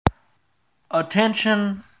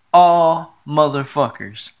Attention, all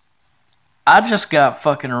motherfuckers. I just got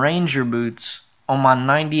fucking ranger boots on my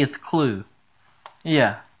 90th clue.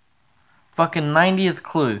 Yeah, fucking 90th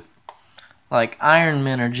clue. Like, Iron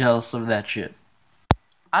Men are jealous of that shit.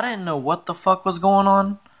 I didn't know what the fuck was going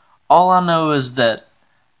on. All I know is that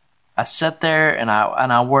I sat there and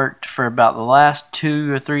I worked for about the last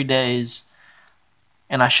 2 or 3 days,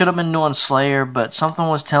 and I should have been doing Slayer, but something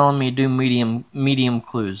was telling me to do medium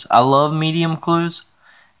clues. I love medium clues,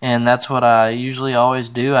 and that's what I usually always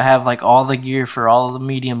do. I have like all the gear for all of the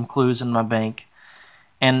medium clues in my bank,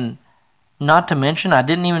 and not to mention I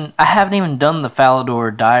haven't even done the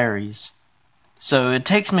Falador Diaries, so it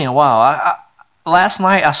takes me a while. Last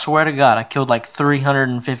night, I swear to God, I killed like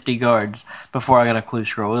 350 guards before I got a clue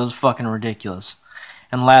scroll. It was fucking ridiculous.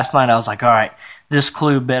 And last night I was like, alright, this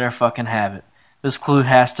clue better fucking have it. This clue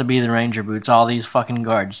has to be the ranger boots, all these fucking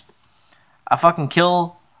guards. I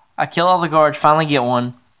kill all the guards, finally get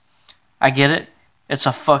one. I get it. It's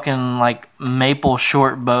a fucking like maple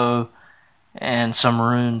short bow and some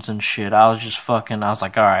runes and shit. I was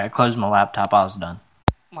like, alright, I closed my laptop, I was done.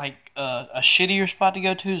 Like, a shittier spot to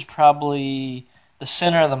go to is probably the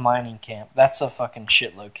center of the mining camp. That's a fucking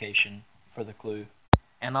shit location for the clue.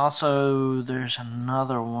 And also, there's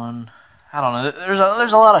another one. I don't know.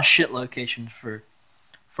 There's a lot of shit locations for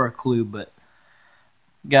a clue, but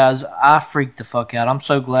guys, I freaked the fuck out. I'm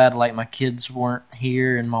so glad like my kids weren't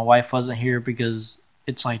here and my wife wasn't here, because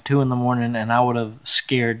it's like 2 in the morning and I would have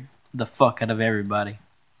scared the fuck out of everybody.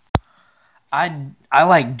 I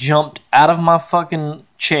like jumped out of my fucking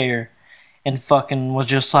chair and fucking was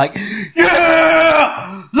just like,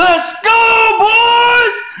 yeah, let's go,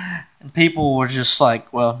 boys! And people were just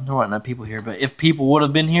like, well, there weren't no people here, but if people would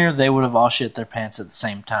have been here, they would have all shit their pants at the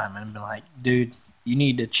same time and been like, dude, you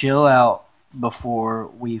need to chill out before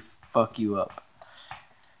we fuck you up.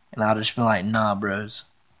 And I'd just been like, nah, bros,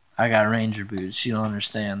 I got ranger boots. You don't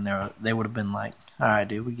understand. They would have been like, alright,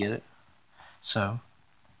 dude, we get it. So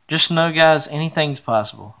just know, guys, anything's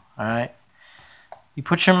possible, alright? You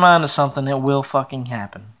put your mind to something, it will fucking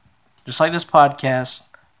happen. Just like this podcast,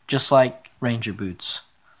 just like ranger boots.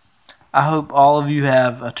 I hope all of you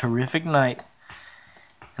have a terrific night,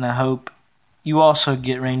 and I hope you also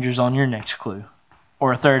get rangers on your next clue,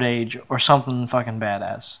 or a third age, or something fucking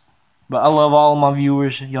badass. But I love all of my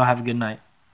viewers. Y'all have a good night.